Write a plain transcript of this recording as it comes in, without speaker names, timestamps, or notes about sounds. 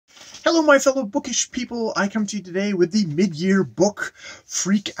Hello, my fellow bookish people. I come to you today with the mid-year book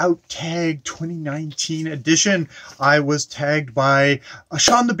Freak Out Tag 2019 edition. I was tagged by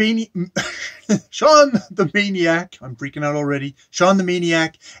Shawn the Maniac. I'm freaking out already. Shawn the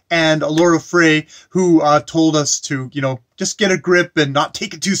Maniac and Laura Frey, who told us to, just get a grip and not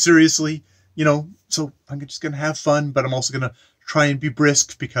take it too seriously. So I'm just going to have fun, but I'm also going to try and be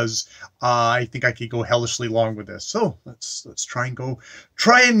brisk because I think I could go hellishly long with this. So let's try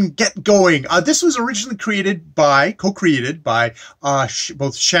and get going. This was originally co-created by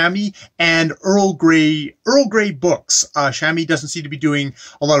both CHAMI and Earl Grey Books. CHAMI doesn't seem to be doing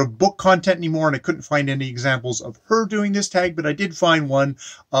a lot of book content anymore, and I couldn't find any examples of her doing this tag, but I did find one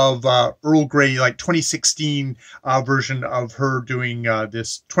of Earl Grey, like 2016 version of her doing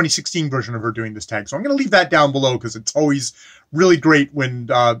this 2016 version of her doing this tag. So I'm going to leave that down below because it's always really great when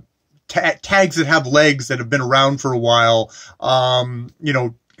tags that have legs that have been around for a while,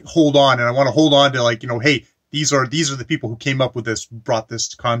 hold on. And I want to hold on to hey, these are the people who came up with this, brought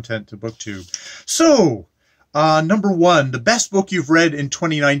this content to BookTube. So, number one, the best book you've read in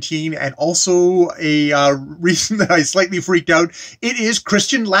 2019, and also a reason that I slightly freaked out. It is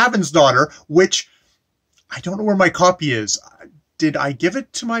Kristen Lavransdatter, which I don't know where my copy is. Did I give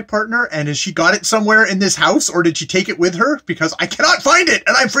it to my partner and has she got it somewhere in this house, or did she take it with her? Because I cannot find it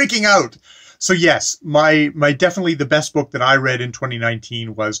and I'm freaking out. So yes, my definitely the best book that I read in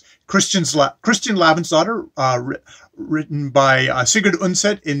 2019 was Kristen Lavransdatter, written by Sigurd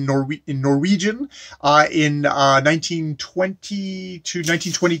Undset in Norwegian. In 1920 to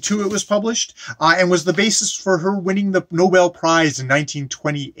 1922 it was published, and was the basis for her winning the Nobel Prize in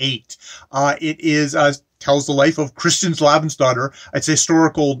 1928. It is tells the life of Kristen Lavransdatter. It's a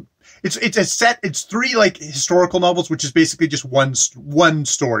historical. It's three historical novels, which is basically just one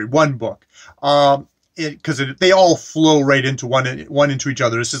story, one book. Because they all flow right into one into each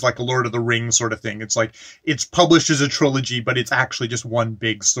other. This is like a Lord of the Rings sort of thing. It's like it's published as a trilogy, but it's actually just one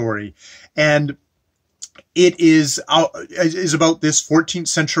big story. And it is about this 14th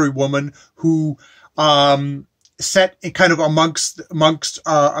century woman who set kind of amongst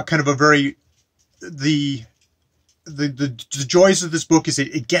a kind of a very the joys of this book is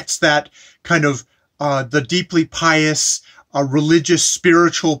it gets that kind of the deeply pious, religious,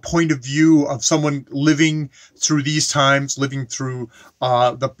 spiritual point of view of someone living through these times, living through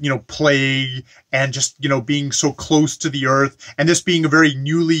the plague, and just being so close to the earth, and this being a very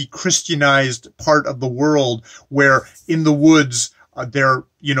newly Christianized part of the world, where in the woods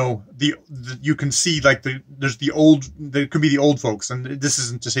you can see there could be the old folks, and this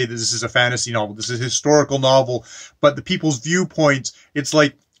isn't to say that this is a fantasy novel. This is a historical novel, but the people's viewpoints, it's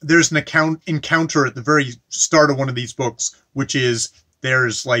like there's an encounter at the very start of one of these books, which is there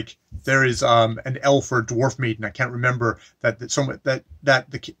is an elf or dwarf maiden, I can't remember,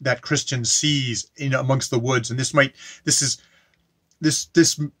 that Christian sees in amongst the woods, and this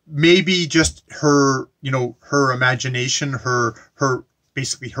may be just her, her imagination, her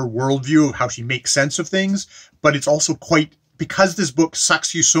basically her worldview of how she makes sense of things. But it's also because this book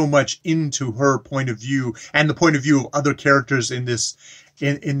sucks you so much into her point of view and the point of view of other characters in this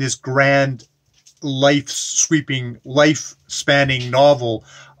grand life-spanning novel,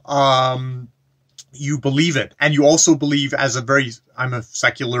 you believe it. And you also believe, I'm a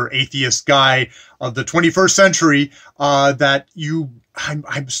secular atheist guy of the 21st century, that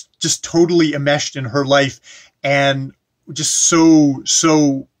I'm just totally enmeshed in her life and just so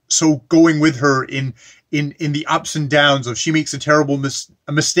going with her in the ups and downs of she makes a terrible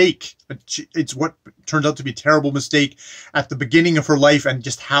mistake. It's what turns out to be a terrible mistake at the beginning of her life, and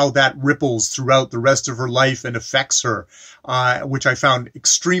just how that ripples throughout the rest of her life and affects her, which I found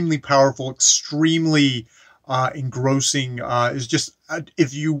extremely powerful, extremely engrossing. Is just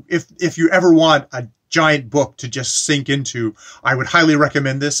if you ever want a giant book to just sink into, I would highly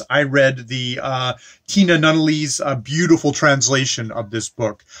recommend this. I read the Tina Nunnally's beautiful translation of this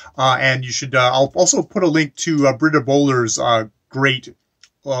book, and you should. I'll also put a link to Britta Böhler's great,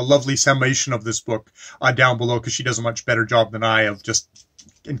 lovely summation of this book down below, because she does a much better job than I of just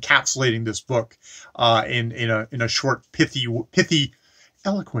encapsulating this book in a short, pithy,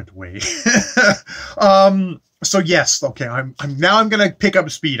 eloquent way. So yes, okay, I'm going to pick up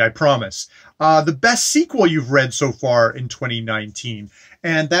speed, I promise. The best sequel you've read so far in 2019,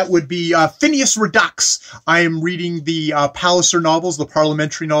 and that would be Phineas Redux. I am reading the Palliser novels, the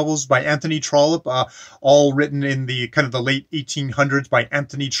parliamentary novels by Anthony Trollope, all written in the kind of the late 1800s by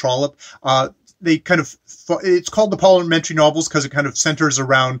Anthony Trollope. It's called the parliamentary novels because it kind of centers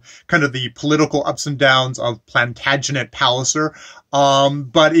around kind of the political ups and downs of Plantagenet Palliser.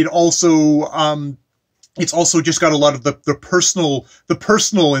 But it also it's also just got a lot of the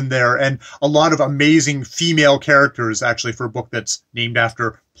personal in there, and a lot of amazing female characters, actually, for a book that's named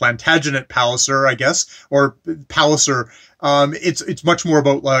after Plantagenet Palliser, I guess, or Palliser. It's much more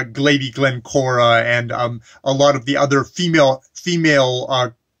about Lady Glencora and a lot of the other female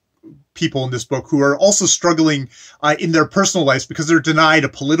people in this book who are also struggling in their personal lives because they're denied a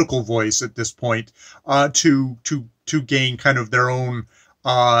political voice at this point to gain kind of their own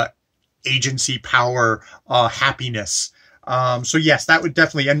agency, power, happiness. So yes, that would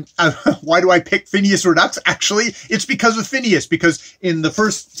definitely, and why do I pick Phineas Redux? Actually, it's because of Phineas, because in the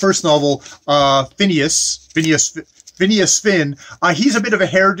first novel, Phineas Finn, he's a bit of a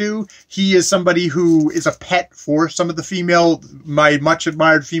hairdo. He is somebody who is a pet for some of the my much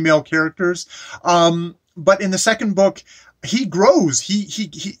admired female characters. But in the second book, he grows.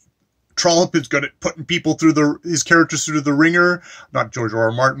 Trollope is good at putting people through his characters through the ringer, not George R.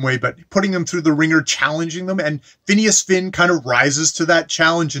 R. Martin way, but putting them through the ringer, challenging them. And Phineas Finn kind of rises to that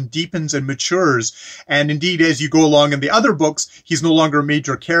challenge and deepens and matures. And indeed, as you go along in the other books, he's no longer a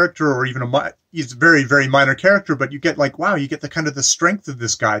major character or even he's a very, very minor character, but you get wow, you get the kind of the strength of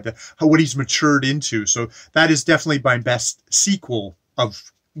this guy, what he's matured into. So that is definitely my best sequel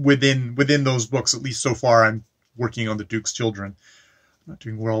of within those books, at least so far. I'm working on the Duke's Children. Not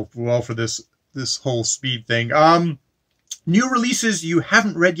doing well for this whole speed thing. New releases you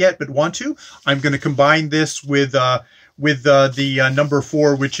haven't read yet but want to. I'm going to combine this with the number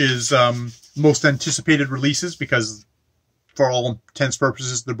 4, which is most anticipated releases, because for all intents and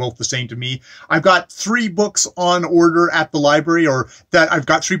purposes, they're both the same to me. I've got 3 books on order at the library, or that I've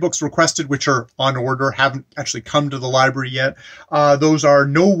got 3 books requested, which are on order, haven't actually come to the library yet. Those are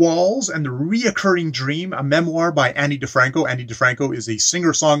No Walls and The Reoccurring Dream, a memoir by Annie DeFranco. Annie DeFranco is a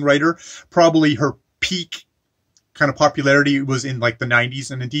singer-songwriter. Probably her peak kind of popularity was in like the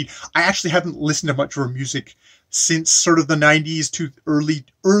 90s. And indeed, I actually haven't listened to much of her music since sort of the 90s to early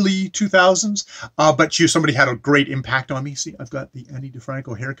 2000s. But somebody had a great impact on me. See, I've got the Annie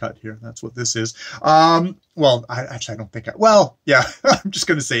DeFranco haircut here. That's what this is. Well, I don't think yeah, I'm just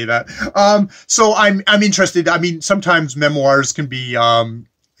going to say that. So I'm interested. I mean, sometimes memoirs can be,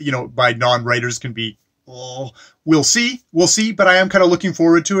 by non-writers can be, we'll see, but I am kind of looking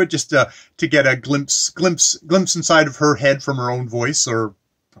forward to it, just to get a glimpse inside of her head from her own voice, or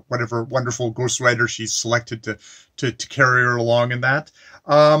whatever wonderful ghostwriter she's selected to carry her along in that.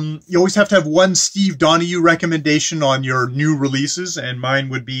 You always have to have one Steve Donahue recommendation on your new releases, and mine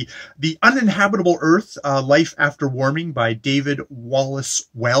would be The Uninhabitable Earth, Life After Warming by David Wallace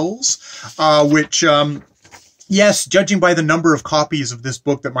Wells, which, yes, judging by the number of copies of this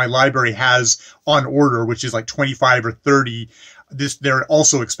book that my library has on order, which is like 25 or 30, they're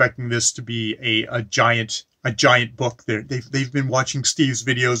also expecting this to be a giant book. They've been watching Steve's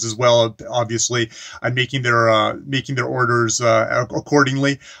videos as well, obviously, and making their orders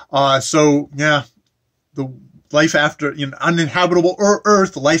accordingly. So yeah, the Life After Uninhabitable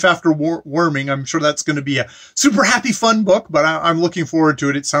Earth, Life After Warming. I'm sure that's going to be a super happy, fun book, but I'm looking forward to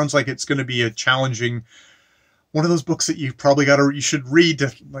it. It sounds like it's going to be a challenging, one of those books that you probably you should read to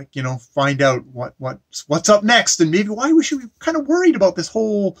find out what's up next, and maybe why we should be kind of worried about this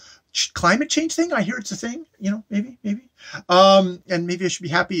whole climate change thing. I hear it's a thing, maybe. And maybe I should be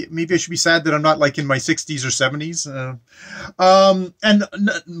happy. Maybe I should be sad that I'm not like in my 60s or 70s. And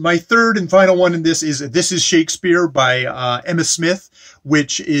my third and final one in This is Shakespeare by Emma Smith,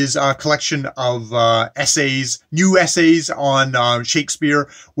 which is a collection of new essays on Shakespeare,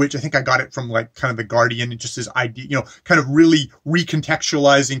 which I think I got it from like kind of The Guardian, and just this idea, kind of really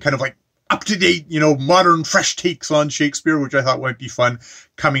recontextualizing, kind of like up-to-date, modern, fresh takes on Shakespeare, which I thought might be fun,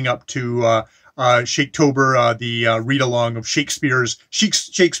 coming up to Shaketober, the read-along of Shakespeare's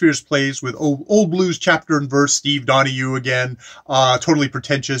plays with Old Blues chapter and verse, Steve Donahue again, totally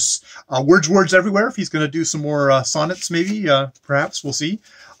pretentious, words everywhere. If he's going to do some more sonnets, maybe, perhaps, we'll see.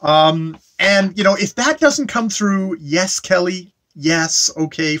 And, if that doesn't come through, yes, Kelly, yes,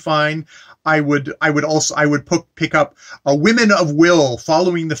 okay, fine. I would pick up Women of Will,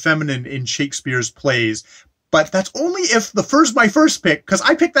 Following the Feminine in Shakespeare's Plays. But that's only if my first pick, because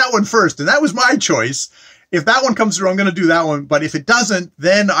I picked that one first, and that was my choice. If that one comes through, I'm going to do that one. But if it doesn't,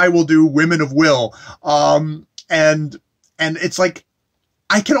 then I will do Women of Will. And it's like,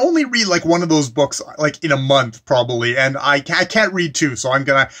 I can only read like one of those books like in a month probably, and I can't read 2, so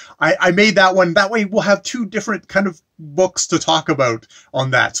I made that one. That way we'll have 2 different kind of books to talk about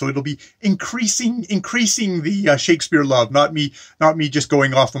on that. So it'll be increasing the Shakespeare love, not me just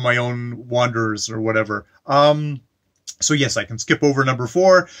going off on my own wanderers or whatever. So yes, I can skip over number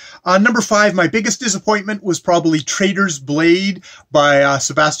 4. Number 5, my biggest disappointment was probably Traitor's Blade by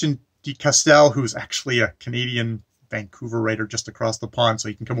Sebastian de Castel, who's actually a Canadian Vancouver writer just across the pond, so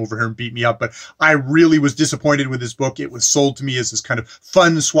he can come over here and beat me up. But I really was disappointed with this book. It was sold to me as this kind of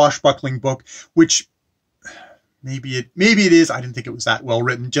fun, swashbuckling book, which maybe it is. I didn't think it was that well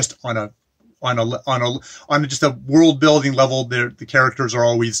written. Just on just a world building level, the characters are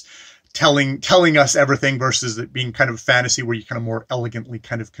always telling us everything, versus it being kind of fantasy where you kind of more elegantly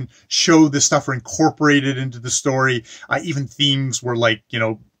kind of can show this stuff or incorporate it into the story. Even themes were like, you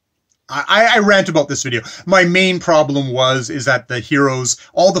know, I rant about this video. My main problem is that the heroes,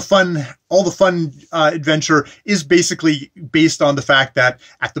 all the fun adventure is basically based on the fact that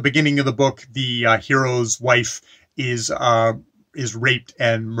at the beginning of the book, the hero's wife is raped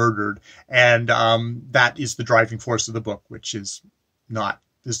and murdered, and that is the driving force of the book, which is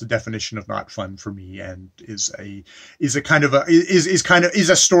the definition of not fun for me, and is a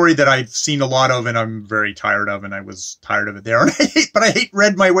story that I've seen a lot of and I'm very tired of, and I was tired of it there. And I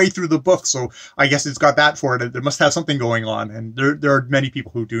read my way through the book, so I guess it's got that for it. There must have something going on, and there are many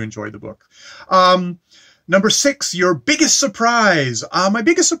people who do enjoy the book. Number 6, your biggest surprise. My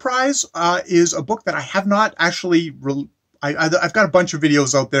biggest surprise is a book that I have not actually. I've got a bunch of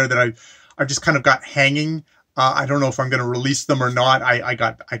videos out there that I've just kind of got hanging. I don't know if I'm going to release them or not.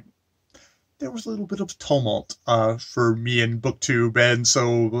 There was a little bit of tumult for me in BookTube, and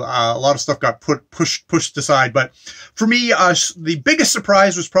so a lot of stuff got pushed aside. But for me, the biggest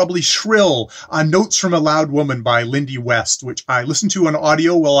surprise was probably Shrill, Notes from a Loud Woman by Lindy West, which I listened to on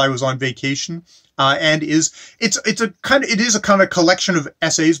audio while I was on vacation. And it is a kind of collection of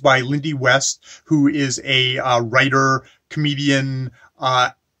essays by Lindy West, who is a writer, comedian,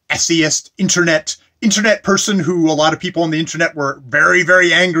 essayist, internet person who a lot of people on the internet were very,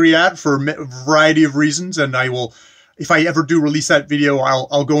 very angry at for a variety of reasons. And I will, if I ever do release that video,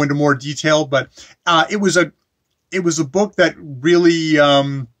 I'll go into more detail. But it was a book that really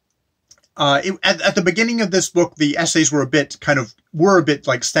at the beginning of this book, the essays were a bit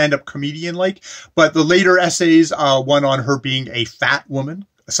like stand-up comedian-like, but the later essays, one on her being a fat woman,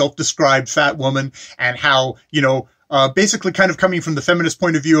 a self-described fat woman, and how, you know, basically kind of coming from the feminist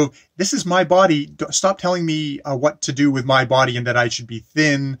point of view of, this is my body, stop telling me what to do with my body, and that I should be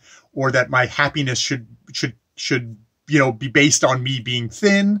thin, or that my happiness should you know, be based on me being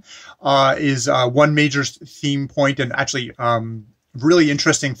thin, is one major theme point. And actually, really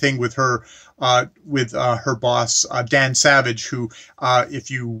interesting thing with her boss, Dan Savage, who, if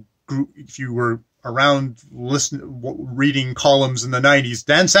you were around reading columns in the 90s,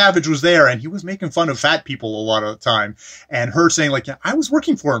 Dan Savage was there, and he was making fun of fat people a lot of the time. And her saying, like, I was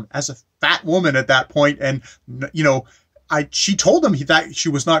working for him as a fat woman at that point, and, you know, she told him that she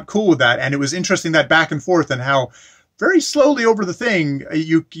was not cool with that. And it was interesting, that back and forth, and how very slowly over the thing,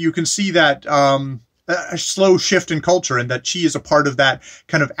 you can see that a slow shift in culture, and that she is a part of that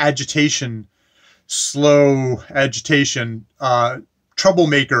kind of slow agitation,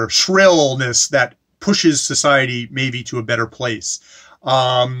 troublemaker, shrillness that pushes society maybe to a better place.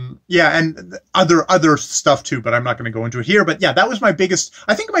 Yeah, and other stuff too, but I'm not going to go into it here. But yeah, that was my biggest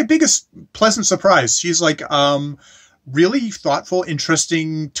pleasant surprise. She's like, really thoughtful,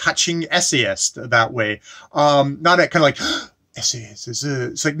 interesting, touching essayist that way. Not a kind of like essayist.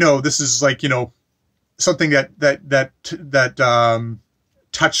 It's like, no, this is like, you know, something that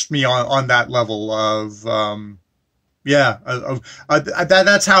touched me on that level of,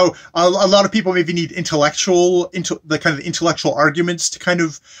 that's how a lot of people maybe need the kind of intellectual arguments to kind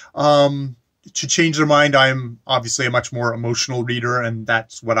of, to change their mind. I'm obviously a much more emotional reader, and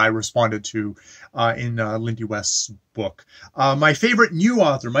that's what I responded to, in Lindy West's book. My favorite new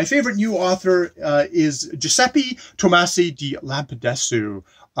author is Giuseppe Tomasi di Lampedusa,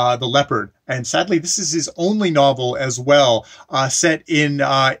 The Leopard. And sadly, this is his only novel as well, set in,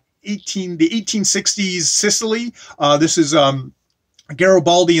 the 1860s Sicily. This is,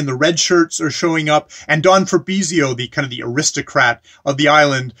 Garibaldi and the red shirts are showing up, and Don Fabrizio, the kind of the aristocrat of the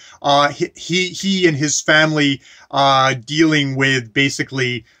island, he and his family, dealing with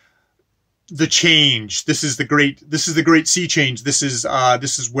basically the change. This is the great sea change. This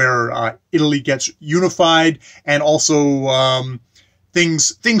is where, Italy gets unified, and also,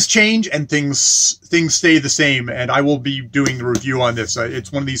 things change and things stay the same. And I will be doing the review on this.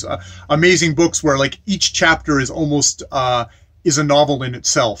 It's one of these amazing books where, like, each chapter is almost is a novel in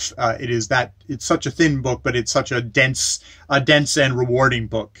itself. It's such a thin book, but it's such a dense and rewarding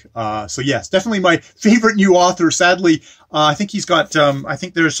book. So yes, definitely my favorite new author. Sadly, I think he's got, I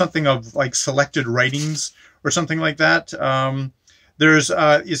think there's something of like selected writings or something like that. There's,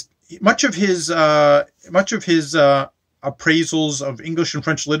 is much of his appraisals of English and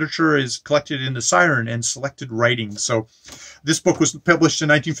French literature is collected in The Siren and Selected Writings. So this book was published in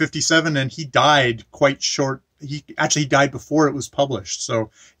 1957, and he died quite short. He actually died before it was published.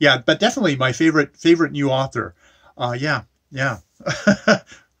 So yeah, but definitely my favorite new author. Yeah.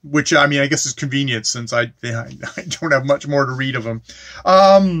 Which, I mean, I guess is convenient since I don't have much more to read of him.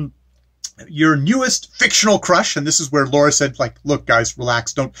 Your newest fictional crush, and this is where Laura said, like, look, guys,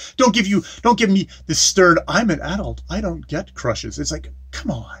 relax. Don't give me this stern, I'm an adult, I don't get crushes. It's like, come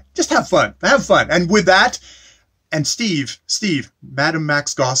on, just have fun. And with that, and Steve, Madame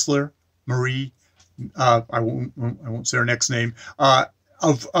Max Goesler, Marie, I won't say her next name,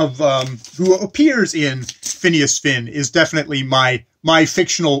 who appears in Phineas Finn, is definitely my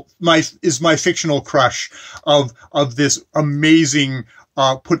fictional crush of this amazing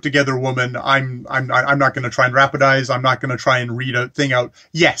put together woman. I'm not going to try and rapidize. I'm not going to try and read a thing out.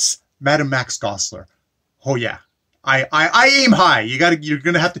 Yes, Madame Max Goesler. Oh yeah, I aim high. You're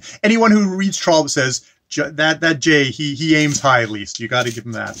gonna have to. Anyone who reads Trollope says that J, he aims high. At least you got to give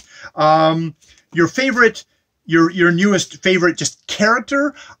him that. Your favorite, your newest favorite, just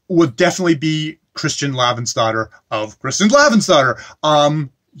character would definitely be Kristen Lavransdatter of Kristen's Lavransdatter.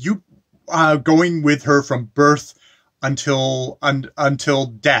 You going with her from birth until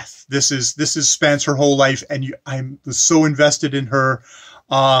death. This spans her whole life, and I was so invested in her.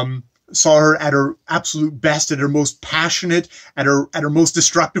 Saw her at her absolute best, at her most passionate, at her most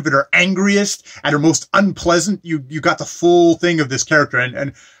destructive, at her angriest, at her most unpleasant. You got the full thing of this character,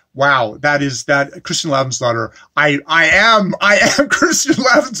 and wow, that Kristen Lavransdatter. I am Kristen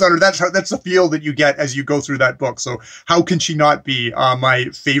Lavransdatter. That's the feel that you get as you go through that book. So how can she not be my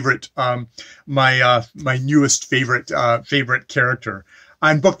favorite, my newest favorite character?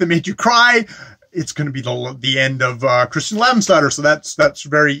 And book that made you cry, it's going to be the end of Kristen Lavransdatter. So that's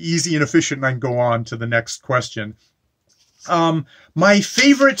very easy and efficient. And I can go on to the next question. My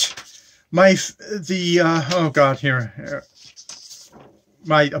favorite, oh God, here.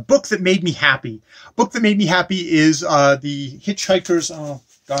 A book that made me happy. Book that made me happy is the Hitchhiker's. Oh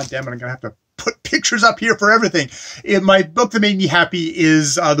God damn it! I'm gonna have to put pictures up here for everything. My book that made me happy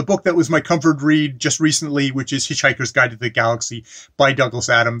is the book that was my comfort read just recently, which is Hitchhiker's Guide to the Galaxy by Douglas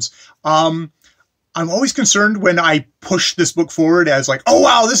Adams. I'm always concerned when I push this book forward as like, oh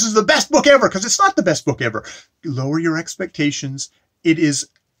wow, this is the best book ever, because it's not the best book ever. Lower your expectations. It is,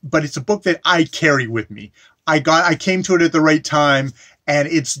 but it's a book that I carry with me. I came to it at the right time, and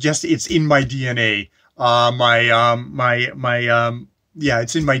it's in my DNA.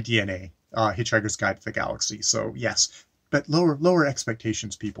 It's in my DNA. Hitchhiker's Guide to the Galaxy. So yes, but lower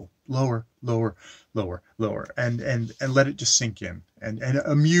expectations, people. Lower, and let it just sink in and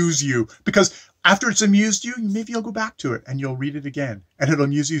amuse you, because after it's amused you, maybe you'll go back to it and you'll read it again, and it'll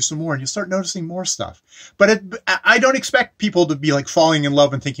amuse you some more, and you'll start noticing more stuff. But I don't expect people to be like falling in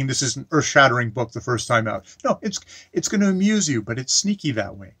love and thinking this is an earth-shattering book the first time out. No, it's going to amuse you, but it's sneaky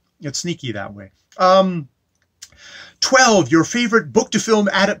that way. 12, your favorite book to film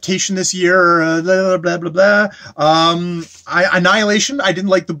adaptation this year, blah, blah, blah, blah. Annihilation, I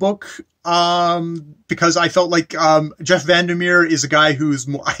didn't like the book, because I felt like, Jeff Vandermeer is a guy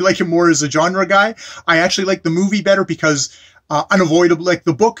I like him more as a genre guy. I actually like the movie better because, unavoidable, like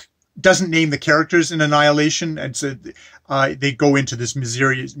the book doesn't name the characters in Annihilation, and so, they go into this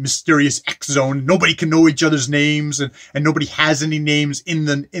mysterious X zone. Nobody can know each other's names, and nobody has any names in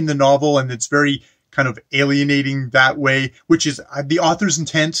the novel, and it's very kind of alienating that way, which is the author's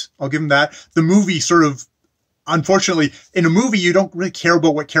intent. I'll give him that. The movie sort of, unfortunately, in a movie, you don't really care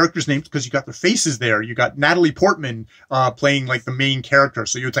about what characters' names because you got their faces there. You got Natalie Portman playing like the main character.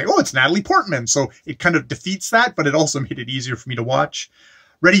 So you would say, oh, it's Natalie Portman. So it kind of defeats that, but it also made it easier for me to watch.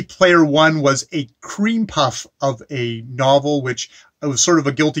 Ready Player One was a cream puff of a novel, which it was sort of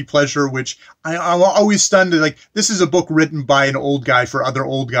a guilty pleasure, which I'm always stunned. Like, this is a book written by an old guy for other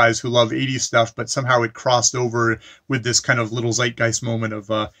old guys who love 80s stuff, but somehow it crossed over with this kind of little zeitgeist moment of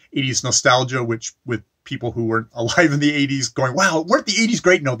 80s nostalgia, which with people who weren't alive in the 80s going, wow, weren't the 80s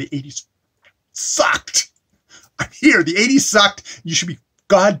great? No, the 80s sucked. I'm here. The 80s sucked. You should be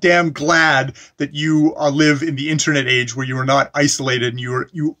goddamn glad that you live in the internet age where you are not isolated and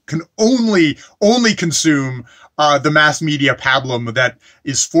you can only consume the mass media pablum that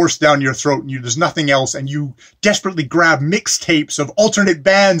is forced down your throat, and there's nothing else, and you desperately grab mixtapes of alternate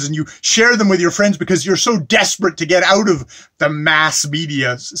bands and you share them with your friends because you're so desperate to get out of the mass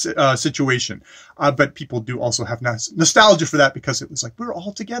media situation. But people do also have nostalgia for that because it was like, we're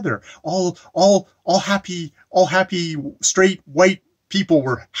all together, all happy, straight, white people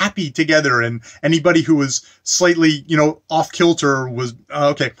were happy together, and anybody who was slightly, off kilter was,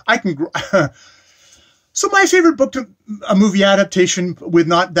 okay, I can, So my favorite book to a movie adaptation with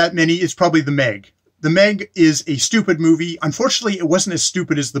not that many is probably The Meg. The Meg is a stupid movie. Unfortunately, it wasn't as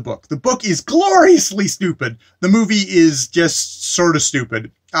stupid as the book. The book is gloriously stupid. The movie is just sort of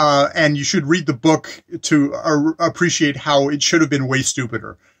stupid. And you should read the book to appreciate how it should have been way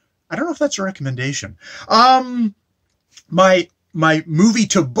stupider. I don't know if that's a recommendation. My movie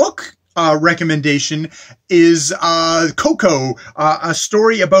to book recommendation is Coco, a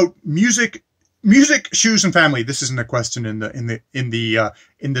story about music, shoes, and family. This isn't a question in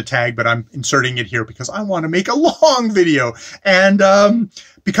the tag, but I'm inserting it here because I want to make a long video. And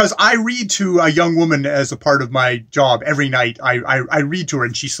because I read to a young woman as a part of my job every night, I read to her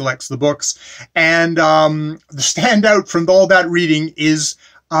and she selects the books. And the standout from all that reading is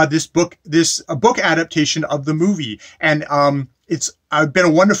this book adaptation of the movie. And it's been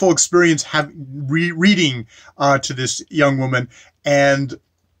a wonderful experience reading to this young woman.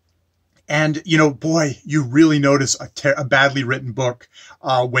 And, you know, boy, you really notice a badly written book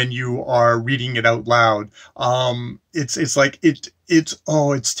when you are reading it out loud. It's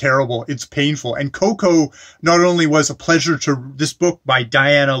terrible. It's painful. And Coco not only was a pleasure this book by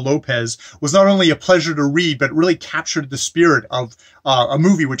Diana Lopez was not only a pleasure to read, but it really captured the spirit of a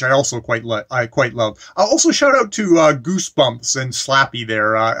movie, which I also quite love. I'll also shout out to Goosebumps and Slappy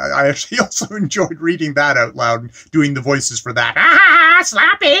there. I actually also enjoyed reading that out loud and doing the voices for that. Ah,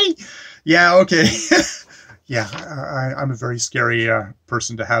 Slappy! Yeah, okay. Yeah, I'm a very scary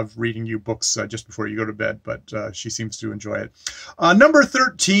person to have reading you books just before you go to bed, but she seems to enjoy it. Number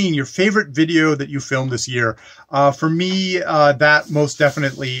 13, your favorite video that you filmed this year. For me, that most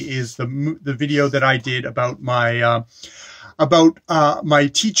definitely is the video that I did about my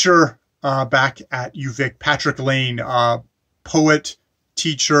teacher back at UVic, Patrick Lane, poet,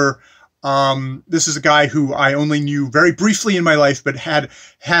 teacher. This is a guy who I only knew very briefly in my life, but had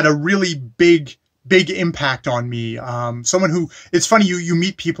a really big impact on me. Someone who, it's funny, you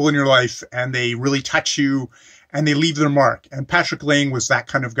meet people in your life and they really touch you and they leave their mark. And Patrick Lane was that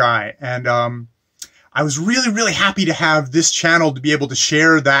kind of guy. And, I was really, really happy to have this channel to be able to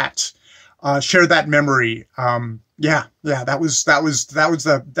share that memory. That was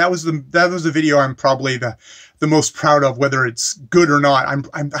the video I'm probably the most proud of, whether it's good or not.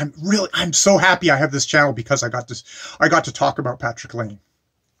 I'm so happy I have this channel because I got to talk about Patrick Lane.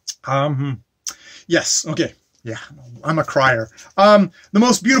 Yes. Okay. Yeah. I'm a crier. The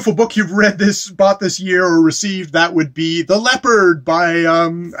most beautiful book you've bought this year or received, that would be The Leopard by,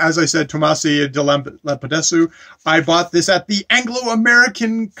 as I said, Tomasi de Lampedusa. I bought this at the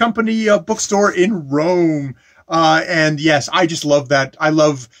Anglo-American Company bookstore in Rome. And yes, I just love that.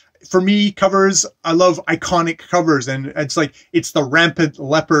 For me, covers, I love iconic covers, and it's the rampant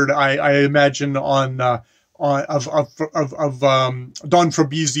leopard I imagine of Don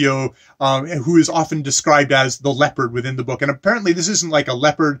Fabrizio, who is often described as the leopard within the book. And apparently this isn't like a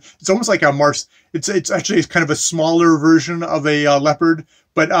leopard. It's almost like it's actually kind of a smaller version of a leopard.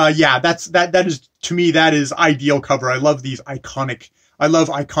 But yeah, that is, to me, that is ideal cover. I love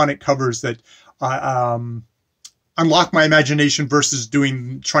iconic covers that unlock my imagination versus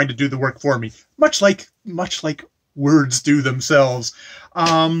trying to do the work for me. Much like words do themselves.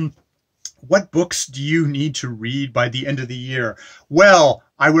 What books do you need to read by the end of the year? Well,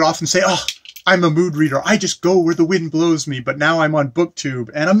 I would often say, oh, I'm a mood reader. I just go where the wind blows me. But now I'm on BookTube,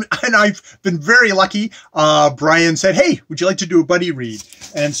 and I've been very lucky. Brian said, hey, would you like to do a buddy read?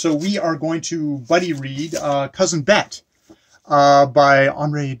 And so we are going to buddy read Cousin Bet by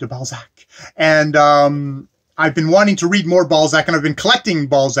Henri de Balzac. And I've been wanting to read more Balzac, and I've been collecting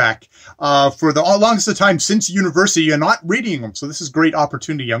Balzac for the longest of time since university and not reading them. So this is a great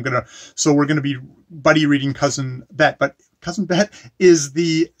opportunity. So we're gonna be buddy reading Cousin Bet, but Cousin Bet is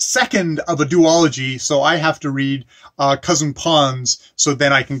the second of a duology, so I have to read Cousin Pons, so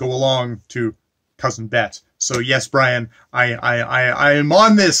then I can go along to Cousin Bet. So yes, Brian, I am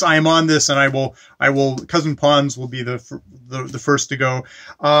on this. I am on this, and I will. Cousin Pons will be the first to go.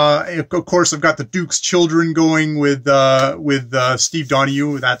 Of course, I've got The Duke's Children going with Steve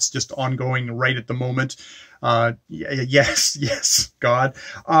Donahue. That's just ongoing right at the moment. Yes, God.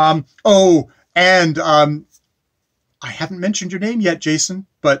 I haven't mentioned your name yet, Jason,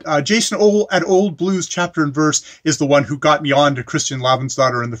 but Jason at Old Blues Chapter and Verse is the one who got me on to Kristen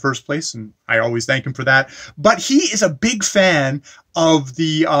Lavransdatter in the first place, and I always thank him for that. But he is a big fan of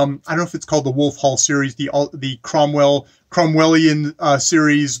the, I don't know if it's called the Wolf Hall series, the Cromwellian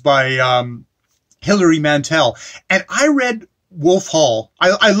series by Hilary Mantel. And I read Wolf Hall.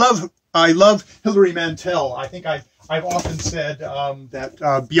 I love Hilary Mantel. I think I've often said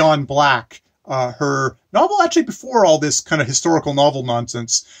that Beyond Black her novel, actually before all this kind of historical novel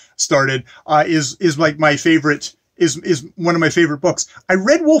nonsense started, is like my favorite, is one of my favorite books. I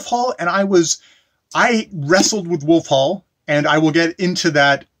read Wolf Hall, and I wrestled with Wolf Hall, and I will get into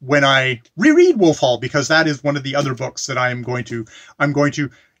that when I reread Wolf Hall, because that is one of the other books that I'm going to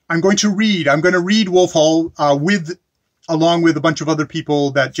read. I'm going to read Wolf Hall along with a bunch of other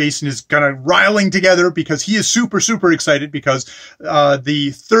people that Jason is kind of riling together, because he is super, super excited, because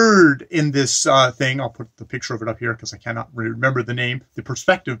the third in this thing, I'll put the picture of it up here because I cannot remember the name, the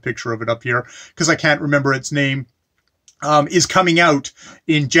perspective picture of it up here because I can't remember its name, is coming out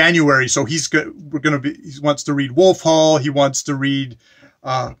in January. So he wants to read Wolf Hall. He wants to read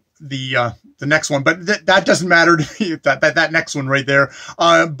the next one, but that doesn't matter to me, that next one right there.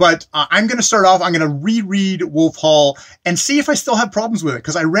 But I'm going to start off, I'm going to reread Wolf Hall and see if I still have problems with it,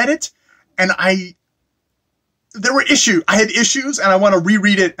 because I read it and there were issues. I had issues, and I want to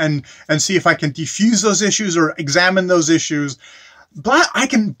reread it and see if I can diffuse those issues or examine those issues. I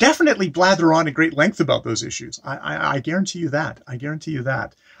can definitely blather on at great length about those issues. I guarantee you that. I guarantee you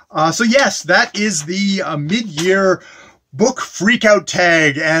that. So yes, that is the mid-year book freakout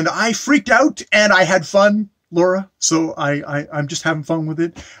tag, and I freaked out and I had fun, Laura. So I'm just having fun with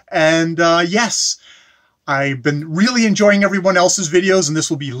it. And yes, I've been really enjoying everyone else's videos, and this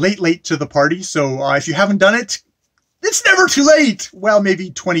will be late to the party. So if you haven't done it, it's never too late. Well, maybe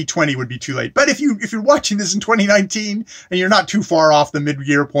 2020 would be too late. But if you're watching this in 2019 and you're not too far off the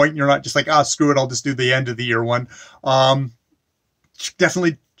mid-year point, and you're not just like, screw it, I'll just do the end of the year one.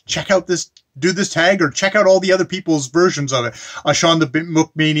 Definitely check out do this tag, or check out all the other people's versions of it. Shawn the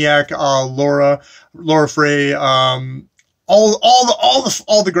Book Maniac, Laura Frey, all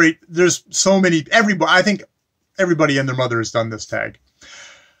the great, there's so many, I think everybody and their mother has done this tag.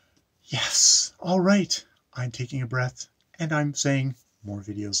 Yes. All right. I'm taking a breath, and I'm saying more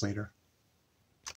videos later.